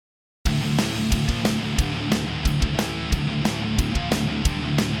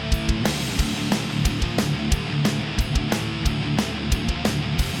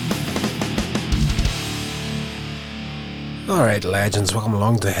Alright, legends, welcome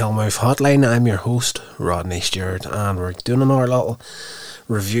along to Hellmouth Hotline. I'm your host, Rodney Stewart, and we're doing another little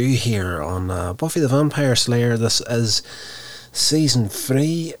review here on Buffy the Vampire Slayer. This is Season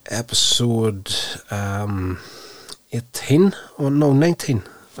 3, Episode 18, oh no, 19,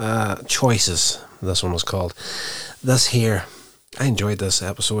 Choices, this one was called. This here, I enjoyed this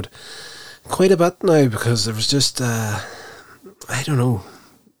episode quite a bit now, because there was just, I don't know,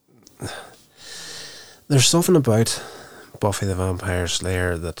 there's something about Buffy the Vampire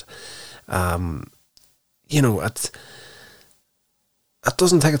Slayer that, it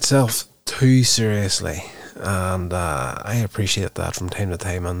doesn't take itself too seriously, and I appreciate that from time to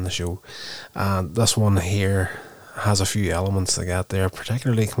time on the show. And this one here has a few elements that get there,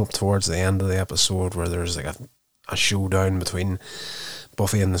 particularly come up towards the end of the episode where there's like a showdown between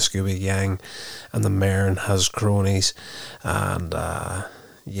Buffy and the Scooby Gang, and the mayor and his cronies, and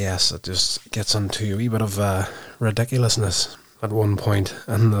yes, it just gets into a wee bit of ridiculousness at one point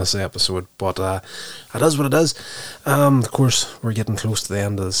in this episode, but it is what it is. Of course, we're getting close to the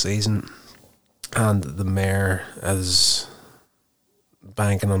end of the season, and the mayor is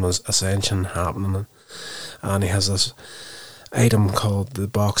banking on his ascension happening, and he has this item called the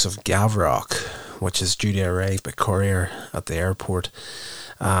Box of Gavrok, which is due to arrive by courier at the airport,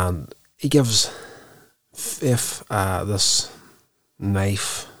 and he gives Fifth this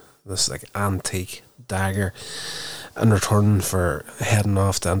knife, this like antique dagger, in return for heading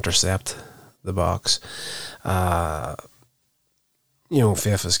off to intercept the box.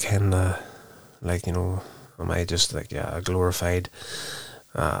 Fifth is kind of like, am I just like a glorified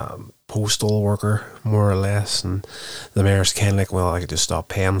postal worker, more or less? And the mayor's kind of like, well, I could just stop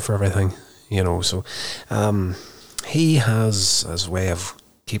paying for everything, so he has his way of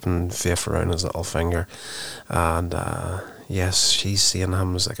keeping Fifth around his little finger, and yes, she's seeing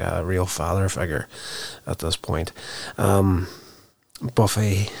him as like a real father figure at this point.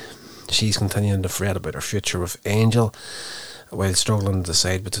 Buffy, she's continuing to fret about her future with Angel, while struggling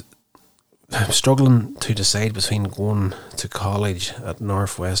to decide between going to college at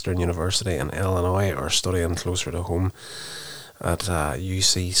Northwestern University in Illinois or studying closer to home at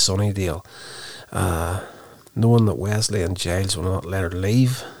UC Sunnydale. Knowing that Wesley and Giles will not let her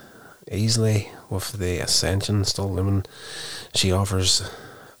leave easily with the Ascension still looming, she offers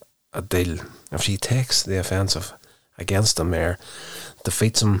a deal. If she takes the offensive against the mayor,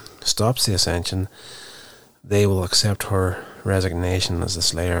 defeats him, stops the Ascension, they will accept her resignation as the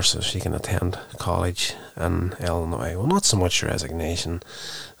Slayer so she can attend college in Illinois. Well, not so much resignation,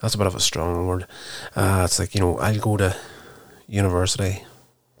 that's a bit of a strong word. It's like, I'll go to university,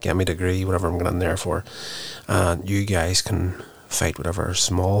 get my degree, whatever I'm going in there for, and you guys can fight whatever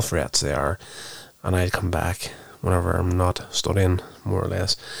small threats they are, and I'll come back whenever I'm not studying, more or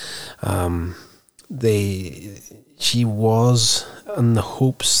less. She was in the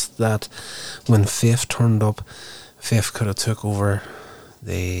hopes that when Faith turned up, Faith could have took over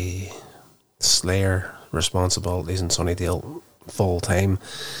the Slayer responsibilities in Sunnydale full time,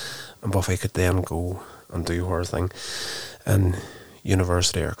 and Buffy could then go and do her thing in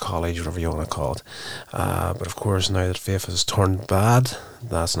university or college, whatever you want to call it. But of course, now that Faith has turned bad,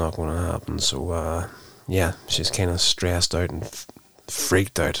 that's not going to happen. So she's kind of stressed out and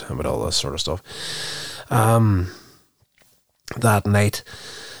freaked out about all this sort of stuff. That night,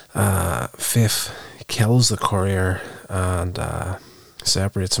 Faith kills the courier and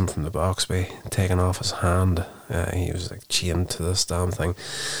separates him from the box by taking off his hand. He was like chained to this damn thing,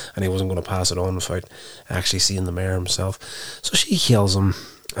 and he wasn't going to pass it on without actually seeing the mayor himself. So she kills him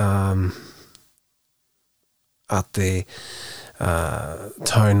at the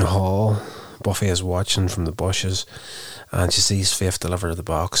town hall. Buffy is watching from the bushes, and she sees Faith deliver the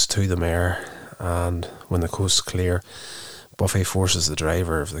box to the mayor, and when the coast's clear, Buffy forces the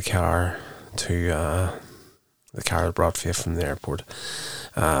driver of the car to the car that brought Faith from the airport.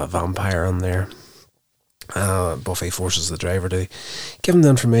 Vampire on there. Buffy forces the driver to give him the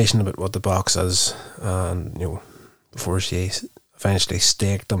information about what the box is, and before she eventually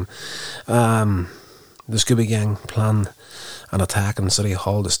staked him. The Scooby Gang plan an attack in City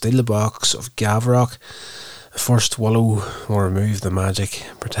Hall to steal the box of Gavrok. First, Willow will remove the magic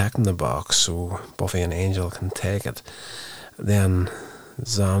protecting the box so Buffy and Angel can take it. Then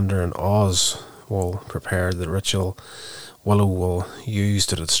Xander and Oz will prepare the ritual Willow will use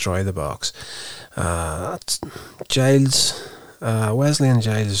to destroy the box. Wesley and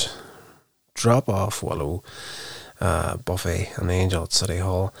Giles drop off Willow, Buffy and Angel at City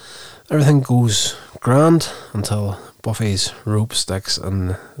Hall. Everything goes grand until Buffy's rope sticks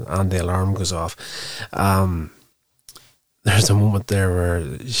and the alarm goes off. There's a moment there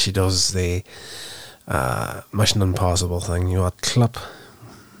where she does the Mission Impossible thing. You know, a clip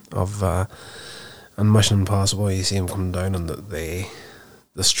of in Mission Impossible, you see him come down on the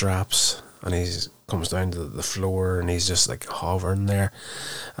straps, and he's comes down to the floor, and he's just like hovering there.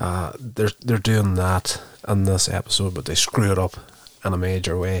 They're doing that in this episode, but they screw it up in a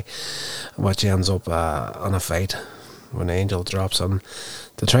major way, which ends up in a fight when Angel drops in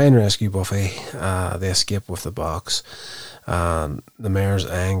to try and rescue Buffy. They escape with the box, and the mayor's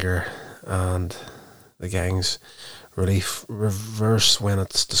anger and the gang's relief reverse when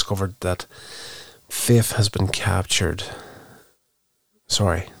it's discovered that Faith has been captured.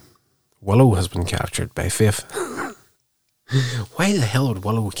 Sorry, Willow has been captured by Faith. Why the hell would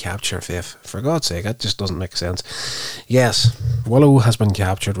Willow capture Faith? For God's sake, that just doesn't make sense. Yes, Willow has been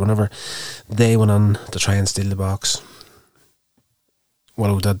captured whenever they went in to try and steal the box.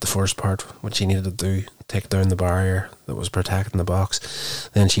 Willow did the first part, which she needed to do, take down the barrier that was protecting the box.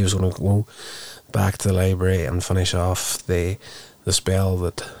 Then she was going to go back to the library and finish off the spell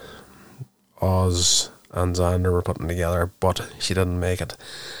that Oz and Xander were putting together, but she didn't make it.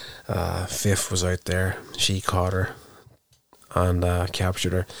 Faith was out there. She caught her and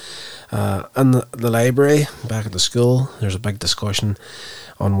captured her. In the library, back at the school, there's a big discussion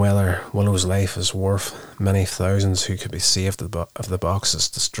on whether Willow's life is worth many thousands who could be saved if the box is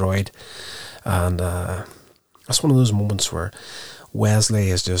destroyed. And that's one of those moments where Wesley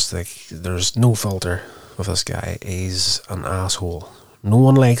is just like, there's no filter with this guy. He's an asshole. No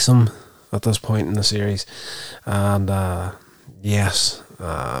one likes him at this point in the series. And yes,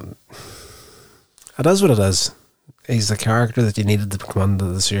 it is what it is. He's the character that you needed to come into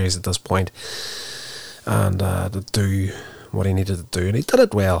the series at this point, and to do what he needed to do, and he did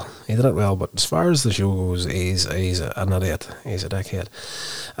it well. But as far as the show goes, he's an idiot. He's a dickhead.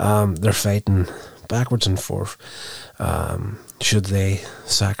 They're fighting backwards and forth. Should they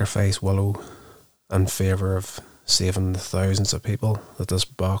sacrifice Willow in favour of saving the thousands of people that this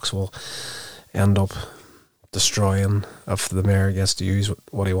box will end up destroying if the mayor gets to use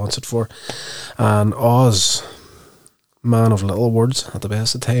what he wants it for? And Oz, man of little words at the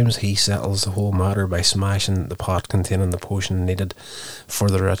best of times, he settles the whole matter by smashing the pot containing the potion needed for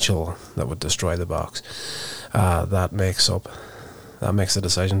the ritual that would destroy the box. That makes the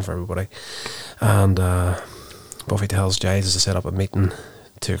decision for everybody. And Buffy tells Giles to set up a meeting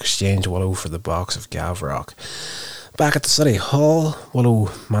to exchange Willow for the box of Gavrock. Back at the city hall,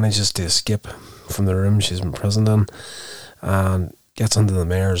 Willow manages to escape from the room she's imprisoned in and gets into the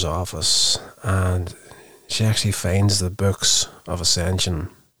mayor's office, and she actually finds the books of Ascension,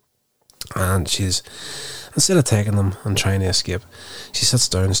 and she's, instead of taking them and trying to escape, she sits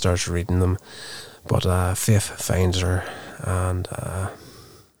down and starts reading them. But Faith finds her, and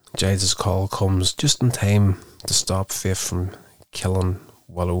Giles' call comes just in time to stop Faith from killing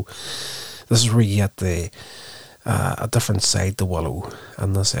Willow. This is where you get a different side to Willow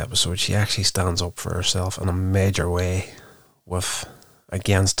in this episode. She actually stands up for herself in a major way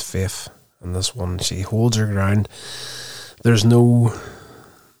against Faith. In this one, she holds her ground. There's no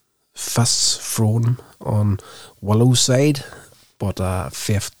fists thrown on Willow's side, but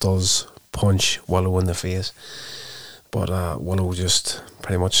Faith does punch Willow in the face. But Willow just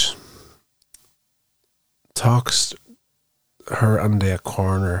pretty much talks her into a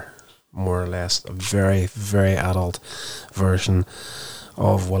corner, more or less. A very, very adult version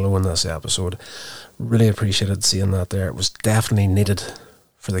of Willow in this episode. Really appreciated seeing that there. It was definitely needed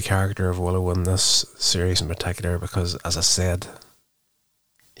for the character of Willow in this series in particular, because, as I said,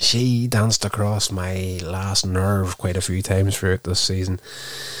 she danced across my last nerve quite a few times throughout this season.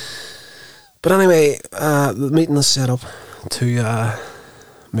 But anyway, the meeting is set up to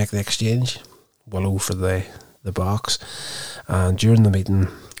make the exchange, Willow for the box. And during the meeting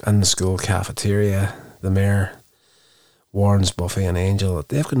in the school cafeteria, the mayor warns Buffy and Angel that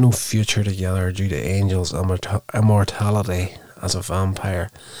they've got no future together due to Angel's immortality as a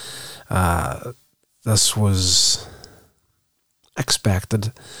vampire. This was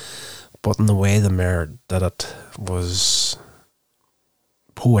expected, but in the way the mayor did it was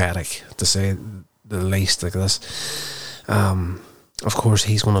poetic, to say the least. Like this, of course,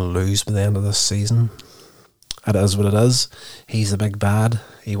 he's going to lose by the end of this season. It is what it is. He's the big bad.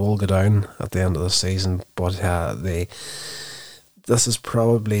 He will go down at the end of the season. But this is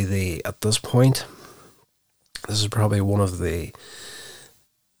probably at this point, this is probably one of the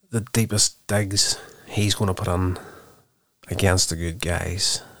deepest digs he's going to put on against the good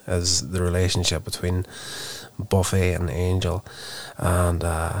guys, is the relationship between Buffy and Angel. And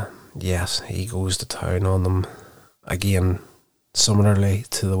yes, he goes to town on them again, similarly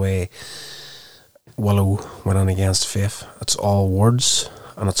to the way Willow went on against Faith. It's all words,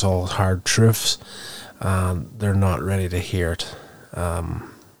 and it's all hard truths, and they're not ready to hear it.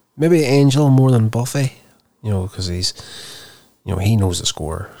 Maybe Angel more than Buffy, because he's, he knows the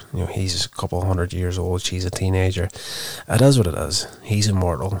score. He's a couple 100 years old. She's a teenager. It is what it is. He's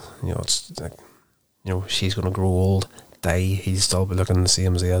immortal. It's like, she's going to grow old, die. He'll still be looking the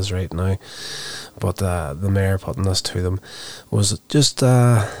same as he is right now. But the mayor putting this to them was just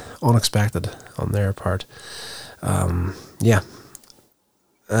unexpected on their part.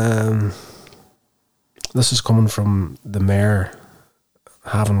 This is coming from the mayor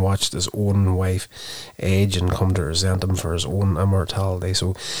having watched his own wife age and come to resent him for his own immortality.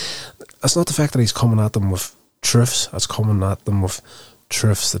 So it's not the fact that he's coming at them with truths, it's coming at them with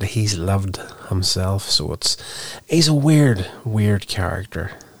truths that he's lived himself. So he's a weird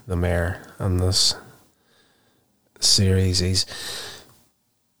character, the mayor, in this series.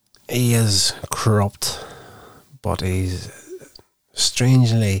 He is corrupt, but he's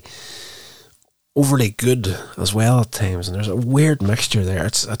strangely overly good as well at times, and there's a weird mixture there.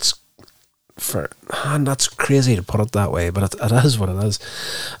 And that's crazy to put it that way, but it is what it is.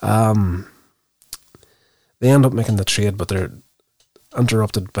 They end up making the trade, but they're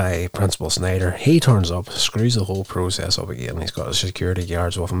interrupted by Principal Snyder. He turns up, screws the whole process up again. He's got his security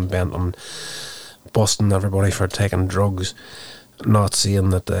guards with him, bent on busting everybody for taking drugs, not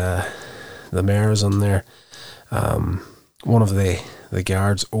seeing that the mayor's in there. One of the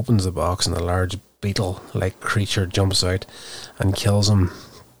guards opens the box and a large beetle-like creature jumps out and kills him.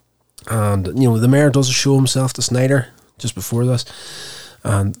 And, the mayor does show himself to Snyder just before this,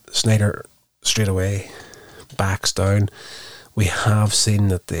 and Snyder straight away backs down. We have seen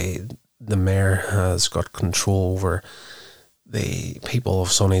that the mayor has got control over the people of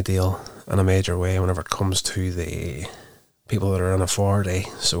Sunnydale in a major way whenever it comes to the people that are in authority.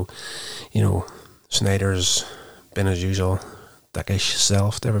 So, Snyder's been as usual dickish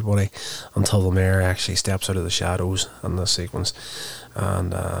self to everybody until the mayor actually steps out of the shadows in this sequence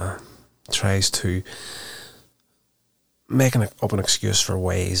and tries to make up an excuse for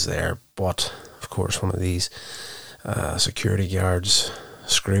ways there. But of course, one of these security guards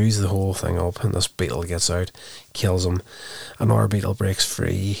screws the whole thing up, and this beetle gets out, kills him. Another beetle breaks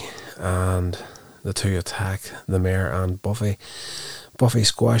free, and the two attack the mayor and Buffy. Buffy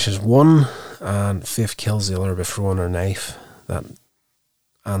squashes one, and Faith kills the other by throwing her knife, that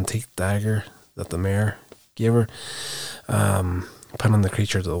antique dagger that the mayor gave her, pinning the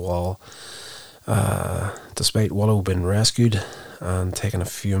creature to the wall. Despite Willow being rescued and taking a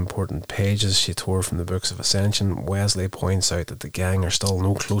few important pages she tore from the Books of Ascension, Wesley points out that the gang are still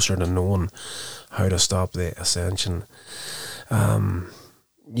no closer to knowing how to stop the Ascension.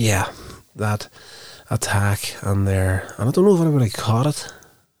 That attack and I don't know if anybody caught it,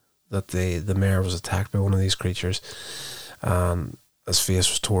 that the mayor was attacked by one of these creatures, and his face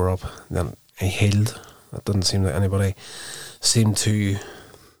was tore up, then he healed. It didn't seem that anybody seemed to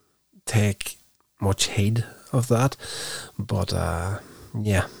take much heed of that, but I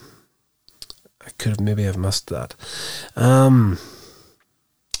could have maybe missed that.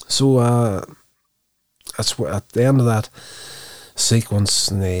 So that's at the end of that sequence,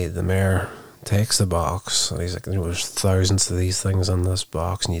 the mayor takes the box, and he's like, there's thousands of these things in this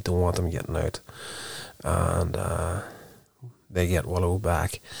box, and you don't want them getting out. And they get Willow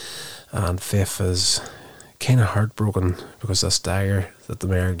back, and Faith is kind of heartbroken because this dagger that the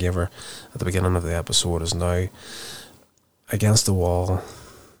mayor gave her at the beginning of the episode is now against the wall.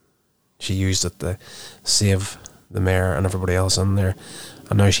 She used it to save the mayor and everybody else in there,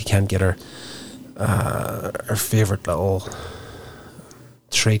 and now she can't get her favourite little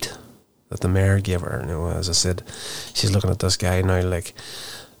treat that the mayor gave her. As I said, she's looking at this guy now like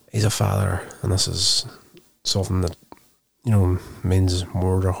he's a father, and this is something that means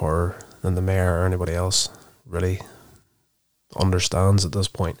more to her than the mayor or anybody else really understands at this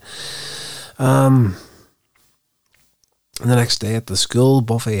point. The next day at the school,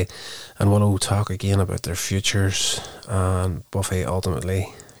 Buffy and Willow talk again about their futures, and Buffy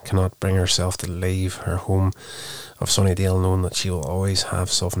ultimately cannot bring herself to leave her home of Sunnydale, knowing that she will always have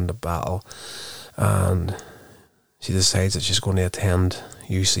something to battle, and she decides that she's going to attend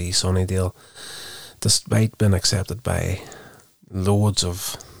UC Sunnydale, despite being accepted by loads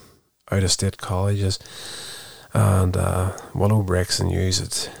of out-of-state colleges. And Willow breaks the news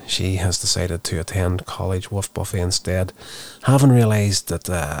that she has decided to attend college with Buffy instead, having realised that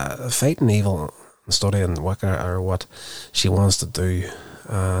fighting evil and studying Wicca are what she wants to do.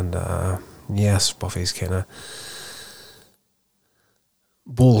 And yes, Buffy's kind of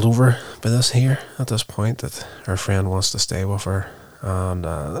bowled over by this here at this point, that her friend wants to stay with her. And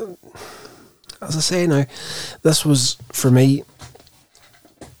as I say now, this was, for me,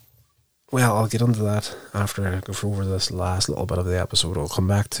 well, I'll get into that after I go over this last little bit of the episode. I'll come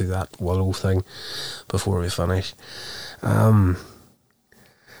back to that Willow thing before we finish.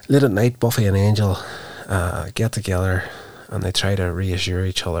 Late at night, Buffy and Angel get together and they try to reassure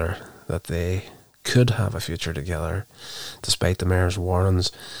each other that they could have a future together despite the mayor's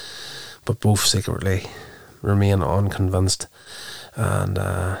warnings, but both secretly remain unconvinced. And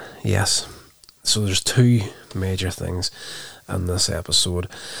yes, so there's two major things in this episode.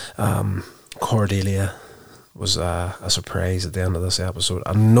 Cordelia was a surprise at the end of this episode.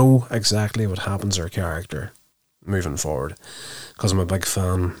 I know exactly what happens to her character moving forward, because I'm a big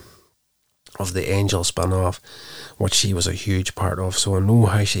fan of the Angel spin-off, which she was a huge part of, so I know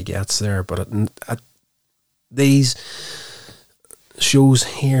how she gets there. But these shows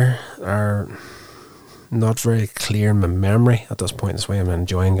here are not very clear in my memory at this point. That's why I'm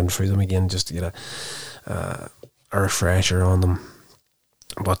enjoying going through them again, just to get a refresher on them.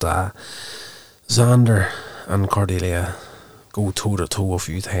 But Xander and Cordelia go toe-to-toe a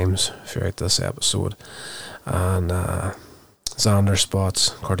few times throughout this episode, and Xander spots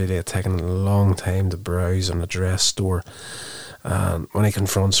Cordelia taking a long time to browse in a dress store, and when he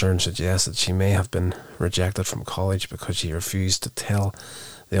confronts her and suggests that she may have been rejected from college because she refused to tell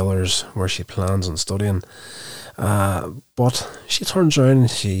the others where she plans on studying, but she turns around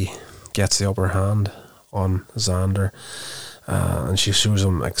and she gets the upper hand on Xander, and she shows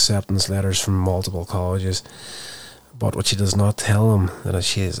him acceptance letters from multiple colleges. But what she does not tell him that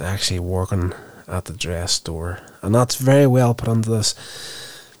she is actually working at the dress store, and that's very well put into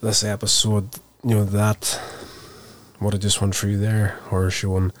this episode. You know, that what I just went through there, her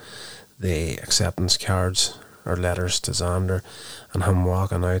showing the acceptance cards or letters to Xander and him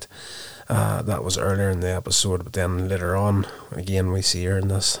walking out. That was earlier in the episode, but then later on, again, we see her in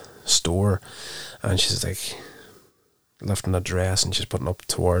this store, and she's like lifting a dress and she's putting up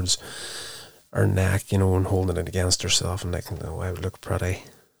towards her neck, you know, and holding it against herself, and like, oh, I would look pretty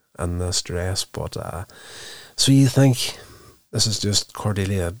in this dress. But so you think this is just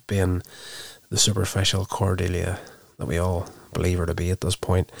Cordelia being the superficial Cordelia that we all believe her to be at this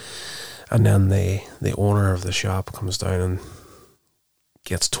point, and then the owner of the shop comes down and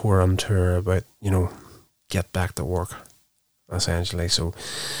gets tore into her about, you know, get back to work, essentially. So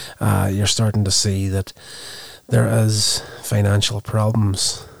you're starting to see that there is financial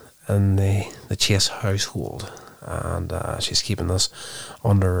problems in the Chase household, and she's keeping this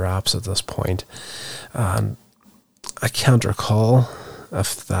under wraps at this point. And I can't recall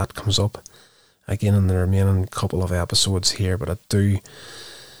if that comes up again in the remaining couple of episodes here, but I do,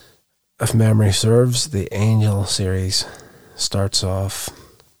 if memory serves, the Angel series starts off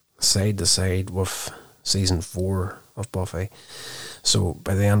side to side with season 4 of Buffy. So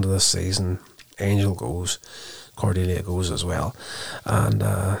by the end of this season, Angel goes, Cordelia goes as well,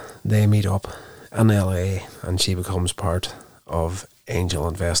 and they meet up in LA, and she becomes part of Angel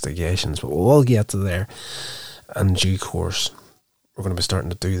Investigations. But we'll get to there in due course. We're going to be starting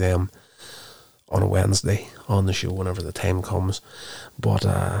to do them on a Wednesday on the show whenever the time comes. But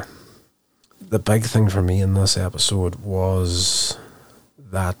the big thing for me in this episode was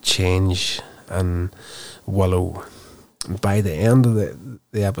that change in Willow. By the end of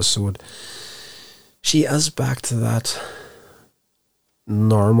the episode, she is back to that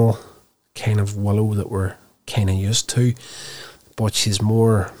normal kind of Willow that we're kind of used to, but she's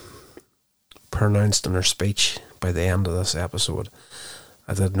more pronounced in her speech by the end of this episode.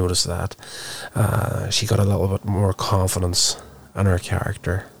 I did notice that. She got a little bit more confidence in her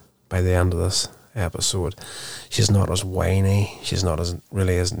character by the end of this episode. She's not as whiny, she's not as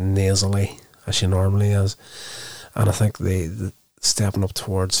nasally as she normally is, and I think the stepping up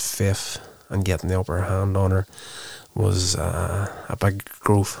towards Faith and getting the upper hand on her was a big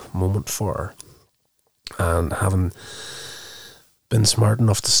growth moment for her. And having been smart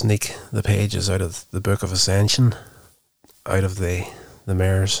enough to sneak the pages out of the Book of Ascension out of the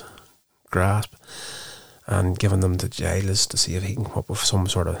mayor's grasp and giving them to Giles to see if he can come up with some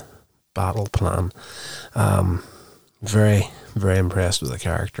sort of battle plan. Very, very impressed with the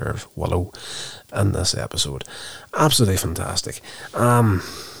character of Willow in this episode. Absolutely fantastic. And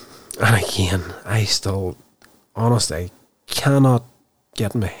again, I still, honestly, cannot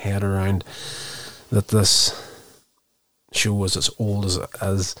get my head around that this show was as old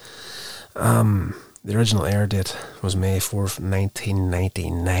as the original air date was May 4th,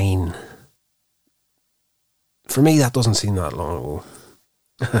 1999. For me, that doesn't seem that long ago.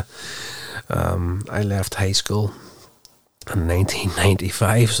 I left high school in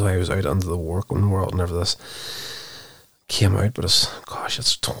 1995, so I was out into the working world whenever this came out. But it's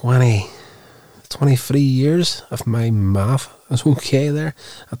 23 23 years, if my math is okay there.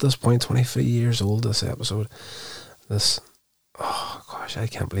 At this point, 23 years old, this episode. Oh gosh, I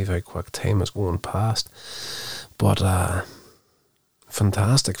can't believe how quick time is going past. But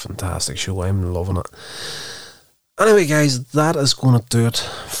fantastic show. I'm loving it. Anyway, guys, that is going to do it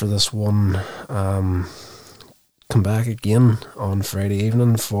for this one. Come back again on Friday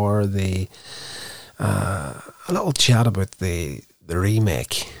evening for a little chat about the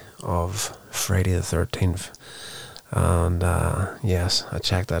remake of Friday the 13th. And yes, I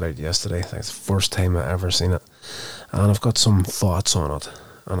checked that out yesterday. It's the first time I ever seen it, and I've got some thoughts on it.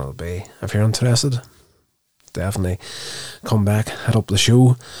 And it'll be, if you're interested, definitely come back, head up the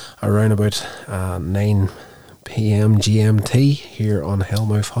show around about 9 p.m. GMT here on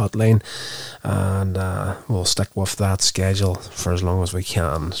Hellmouth Hotline, and we'll stick with that schedule for as long as we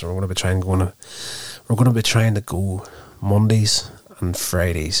can. So we're going to be trying to go Mondays and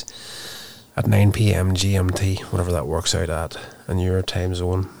Fridays at 9 p.m. GMT, whatever that works out at in your time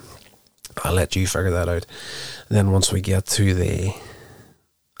zone. I'll let you figure that out. Then once we get to the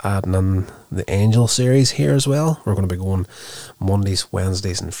adding in the Angel series here as well, we're going to be going Mondays,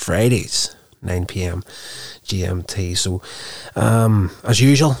 Wednesdays and Fridays 9 p.m. GMT. So as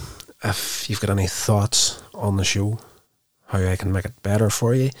usual, if you've got any thoughts on the show, how I can make it better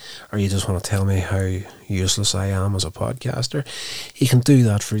for you, or you just want to tell me how useless I am as a podcaster, you can do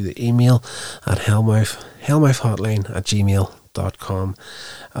that through the email at hellmouthhotline@gmail.com,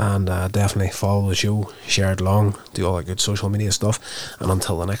 and definitely follow the show, share it along, do all that good social media stuff. And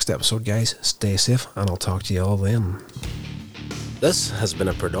until the next episode, guys, stay safe, and I'll talk to you all then. This has been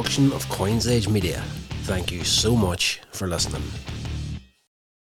a production of Coins Age Media. Thank you so much for listening.